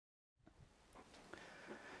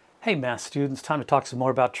Hey math students, time to talk some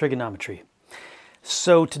more about trigonometry.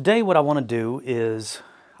 So today what I want to do is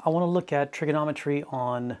I want to look at trigonometry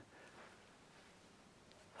on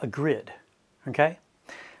a grid, okay?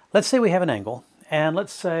 Let's say we have an angle, and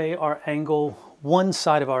let's say our angle, one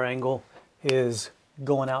side of our angle is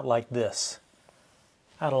going out like this,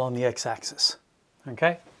 out along the x-axis,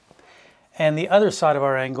 okay? And the other side of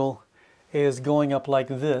our angle is going up like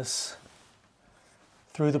this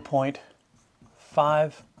through the point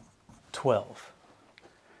 5, 12.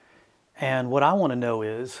 And what I want to know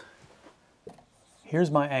is,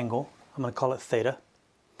 here's my angle, I'm going to call it theta,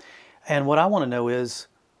 and what I want to know is,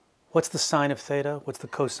 what's the sine of theta, what's the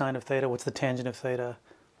cosine of theta, what's the tangent of theta,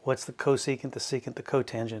 what's the cosecant, the secant, the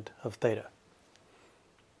cotangent of theta.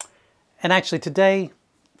 And actually today,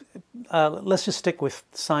 let's just stick with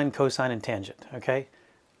sine, cosine, and tangent, okay?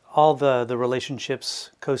 All the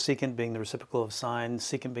relationships, cosecant being the reciprocal of sine,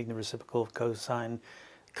 secant being the reciprocal of cosine,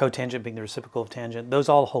 cotangent being the reciprocal of tangent, those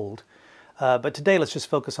all hold. But today let's just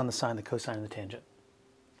focus on the sine, the cosine, and the tangent.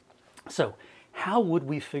 So how would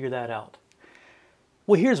we figure that out?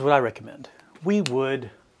 Well, here's what I recommend. We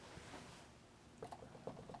would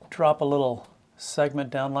drop a little segment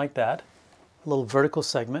down like that, a little vertical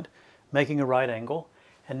segment, making a right angle,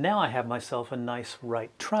 and now I have myself a nice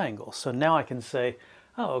right triangle. So now I can say,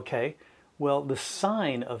 oh, okay, well, the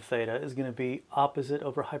sine of theta is going to be opposite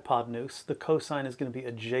over hypotenuse, the cosine is going to be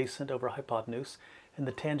adjacent over hypotenuse, and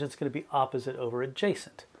the tangent is going to be opposite over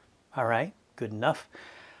adjacent. All right, good enough.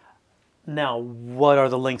 Now, what are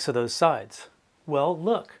the lengths of those sides? Well,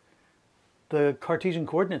 look, the Cartesian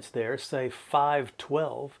coordinates there say 5,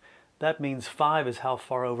 12. That means 5 is how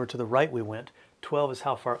far over to the right we went, 12 is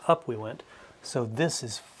how far up we went. So this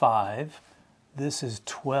is 5, this is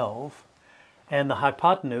 12. And the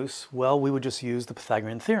hypotenuse, well, we would just use the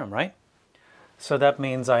Pythagorean theorem, right? So that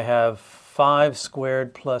means I have 5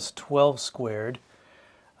 squared plus 12 squared,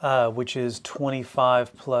 which is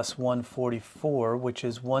 25 plus 144, which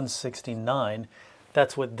is 169.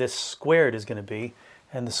 That's what this squared is going to be.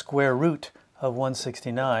 And the square root of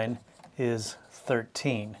 169 is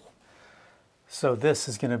 13. So this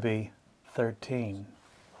is going to be 13.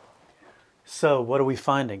 So what are we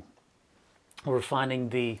finding? We're finding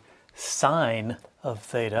the sine of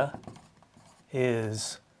theta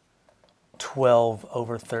is 12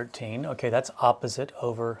 over 13. Okay, that's opposite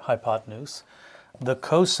over hypotenuse. The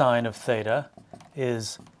cosine of theta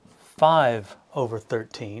is 5 over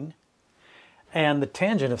 13. And the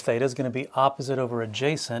tangent of theta is going to be opposite over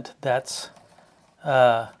adjacent. That's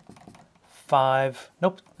 5,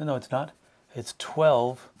 nope, no it's not. It's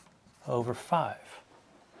 12 over 5.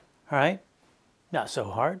 All right, not so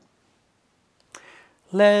hard.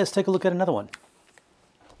 Let's take a look at another one.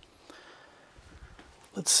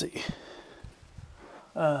 Let's see.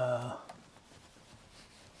 And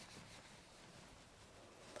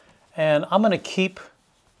I'm going to keep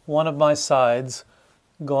one of my sides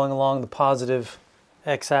going along the positive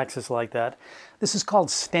x-axis like that. This is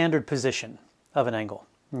called standard position of an angle,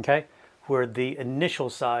 okay? Where the initial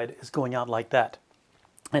side is going out like that.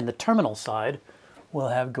 And the terminal side we'll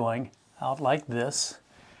have going out like this.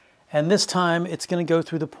 And this time it's going to go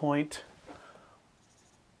through the point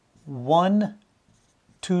 1,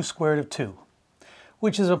 2 squared of 2,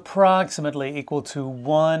 which is approximately equal to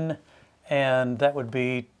 1, and that would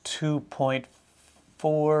be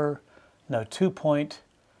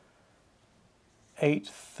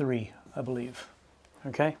 2.83, I believe.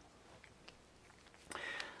 Okay?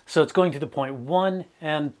 So it's going to the point 1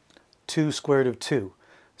 and 2 squared of 2.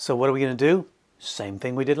 So what are we going to do? Same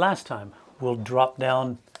thing we did last time. We'll drop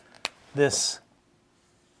down this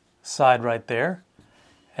side right there,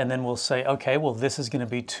 and then we'll say, okay, well, this is going to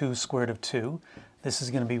be 2 squared of 2. This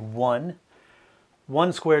is going to be 1.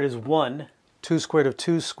 1 squared is 1. 2 squared of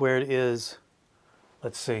 2 squared is,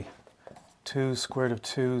 let's see, 2 squared of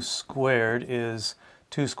 2 squared is,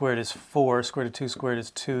 2 squared is 4. Squared of 2 squared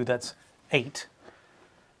is 2. That's 8.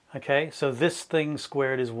 Okay, so this thing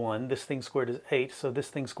squared is 1. This thing squared is 8. So this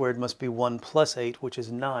thing squared must be 1 plus 8, which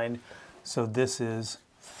is 9. So this is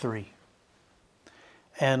 3.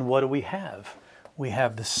 And what do we have? We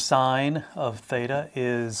have the sine of theta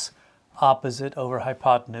is opposite over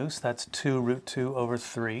hypotenuse. That's 2 root 2 over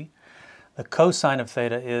 3. The cosine of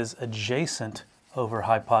theta is adjacent over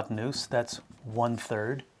hypotenuse. That's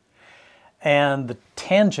 1/3. And the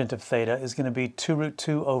tangent of theta is going to be 2 root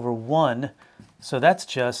 2 over 1. So that's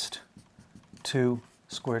just 2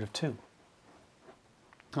 squared of 2.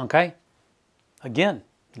 Okay? Again,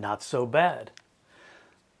 not so bad.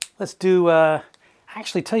 Let's do,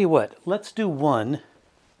 actually, tell you what, let's do one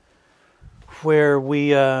where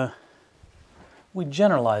we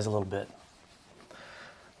generalize a little bit.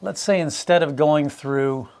 let's say instead of going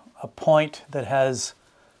through a point that has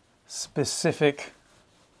specific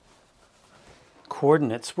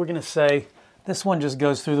coordinates, we're going to say this one just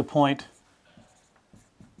goes through the point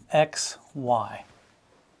x, y.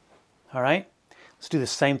 All right? Let's do the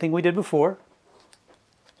same thing we did before.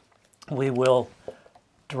 We will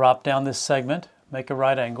drop down this segment, make a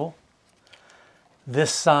right angle.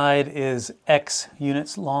 This side is x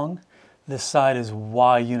units long. This side is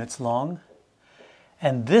y units long.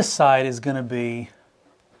 And this side is going to be,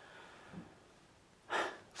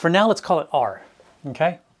 for now, let's call it r,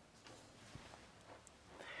 okay?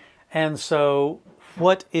 And so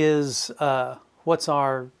what's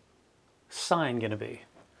our sine going to be?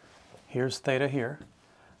 Here's theta here.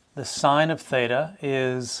 The sine of theta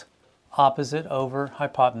is opposite over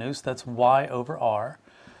hypotenuse, that's y over r.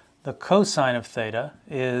 The cosine of theta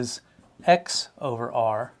is x over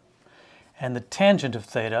r. And the tangent of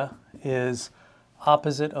theta is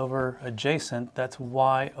opposite over adjacent, that's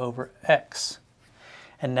y over x.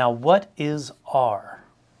 And now what is r?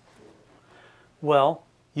 Well,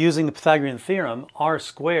 using the Pythagorean theorem, r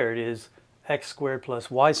squared is x squared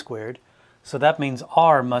plus y squared. So that means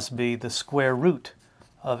r must be the square root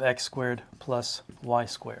of x squared plus y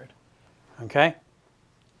squared. Okay?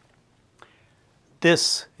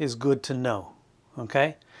 This is good to know.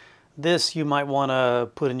 Okay? This you might want to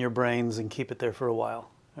put in your brains and keep it there for a while.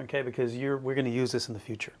 Okay? Because we're going to use this in the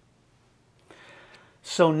future.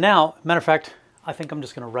 So now, matter of fact, I think I'm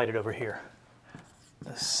just going to write it over here.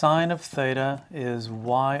 The sine of theta is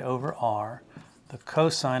y over r. The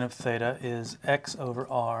cosine of theta is x over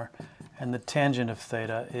r. And the tangent of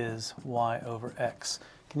theta is y over x.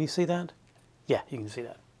 Can you see that? Yeah, you can see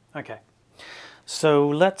that. Okay. So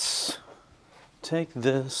let's take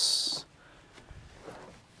this.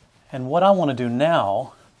 And what I want to do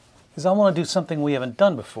now is I want to do something we haven't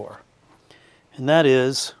done before. And that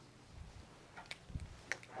is,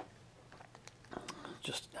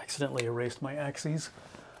 just accidentally erased my axes.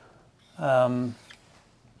 I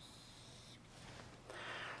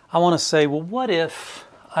want to say, well, what if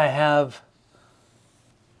I have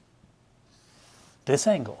this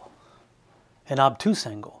angle, an obtuse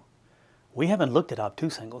angle? We haven't looked at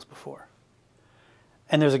obtuse angles before.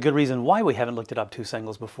 And there's a good reason why we haven't looked at obtuse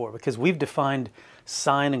angles before, because we've defined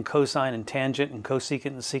sine and cosine and tangent and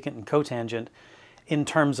cosecant and secant and cotangent in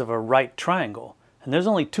terms of a right triangle. And there's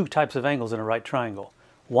only two types of angles in a right triangle.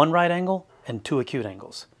 One right angle and two acute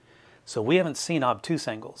angles. So we haven't seen obtuse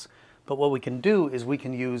angles. But what we can do is we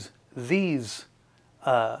can use these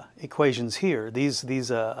equations here, these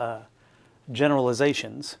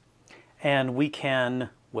generalizations, and we can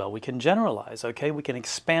generalize, okay? We can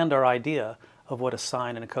expand our idea of what a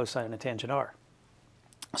sine and a cosine and a tangent are.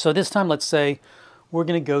 So this time, let's say we're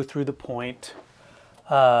going to go through the point,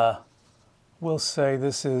 we'll say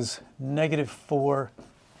this is -4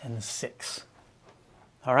 and 6.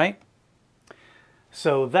 All right?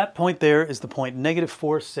 So that point there is the point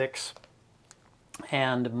 -4, 6,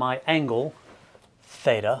 and my angle,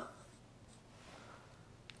 theta.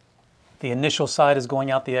 The initial side is going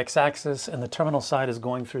out the x-axis, and the terminal side is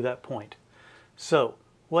going through that point. So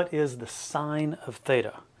what is the sine of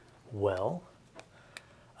theta? Well,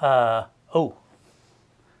 I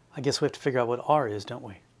guess we have to figure out what r is, don't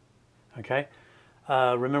we? Okay.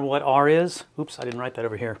 Remember what r is? Oops, I didn't write that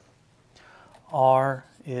over here. R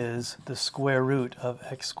is the square root of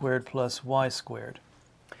x squared plus y squared.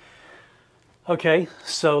 Okay,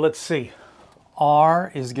 so let's see.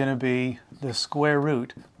 R is going to be the square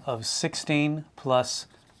root of 16 plus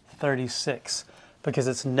 36, because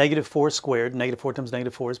it's -4 squared. -4 times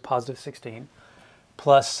 -4 is positive 16,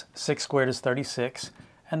 plus 6 squared is 36,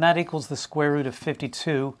 and that equals the square root of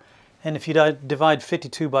 52. And if you divide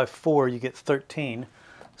 52 by 4, you get 13.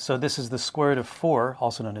 So this is the square root of 4,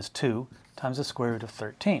 also known as 2, times the square root of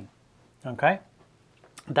 13. Okay?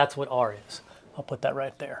 That's what r is. I'll put that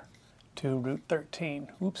right there. 2 root 13.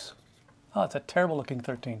 Oops. Oh, it's a terrible looking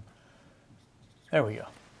 13. There we go.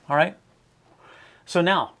 All right? So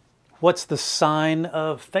now, what's the sine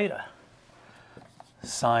of theta?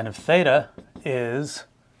 Sine of theta is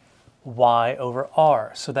y over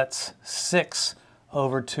r. So that's 6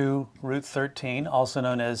 over 2 root 13, also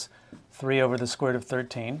known as 3 over the square root of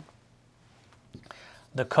 13.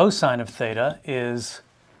 The cosine of theta is,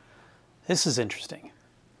 this is interesting,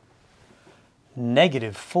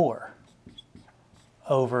 -4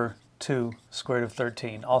 over 2 square root of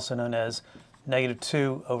 13, also known as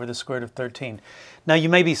 -2 over the square root of 13. Now you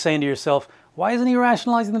may be saying to yourself, why isn't he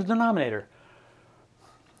rationalizing the denominator?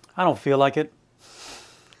 I don't feel like it.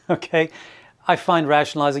 Okay, I find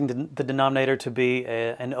rationalizing the denominator to be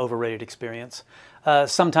an overrated experience.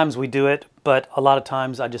 Sometimes we do it, but a lot of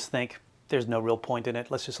times I just think there's no real point in it.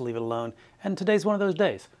 Let's just leave it alone. And today's one of those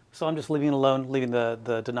days. So I'm just leaving it alone, leaving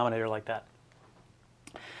the denominator like that.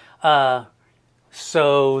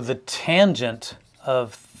 So the tangent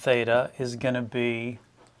of theta is going to be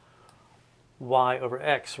y over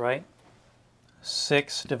x, right?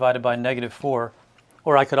 6 divided by negative 4.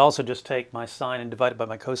 Or I could also just take my sine and divide it by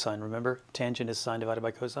my cosine. Remember, tangent is sine divided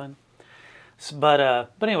by cosine. But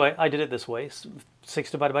anyway, I did it this way.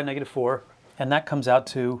 6 divided by negative 4. And that comes out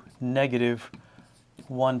to negative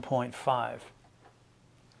 1.5.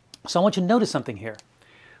 So I want you to notice something here.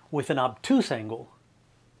 With an obtuse angle,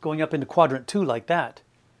 going up into quadrant 2 like that,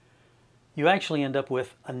 you actually end up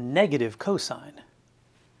with a negative cosine.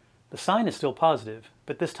 The sine is still positive,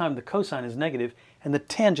 but this time the cosine is negative, and the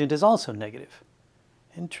tangent is also negative.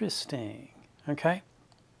 Interesting, okay?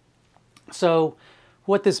 So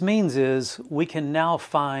what this means is we can now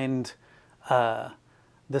find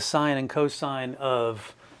the sine and cosine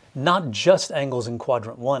of not just angles in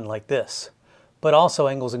quadrant 1 like this, but also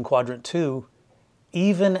angles in quadrant 2,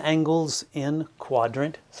 even angles in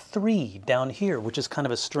quadrant 3 down here, which is kind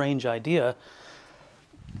of a strange idea,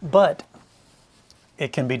 but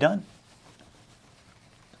it can be done.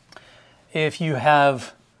 If you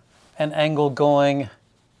have an angle going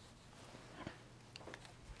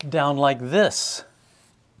down like this,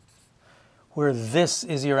 where this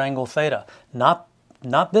is your angle theta, not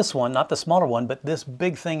this one, not the smaller one, but this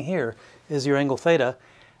big thing here is your angle theta,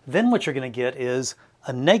 then what you're going to get is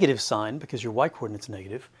a negative sine, because your y-coordinate's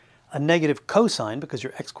negative, a negative cosine, because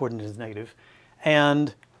your x-coordinate is negative,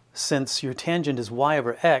 and since your tangent is y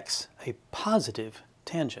over x, a positive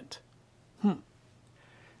tangent.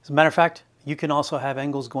 As a matter of fact, you can also have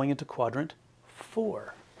angles going into quadrant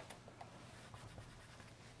 4.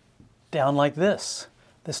 Down like this.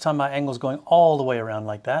 This time my angle's going all the way around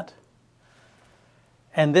like that.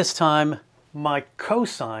 And this time my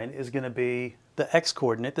cosine is going to be the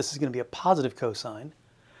x-coordinate. This is going to be a positive cosine,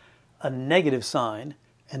 a negative sine,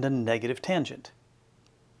 and a negative tangent.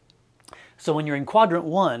 So when you're in quadrant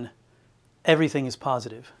 1, everything is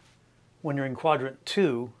positive. When you're in quadrant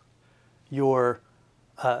 2, your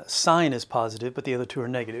sine is positive, but the other two are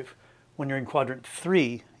negative. When you're in quadrant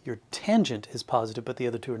 3, your tangent is positive, but the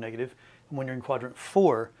other two are negative. And when you're in quadrant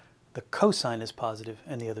 4, the cosine is positive,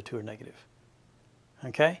 and the other two are negative.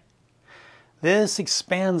 Okay? This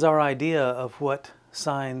expands our idea of what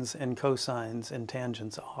sines and cosines and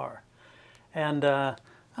tangents are. And I'm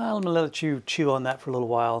going to let you chew on that for a little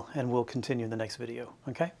while, and we'll continue in the next video.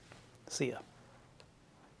 Okay? See ya.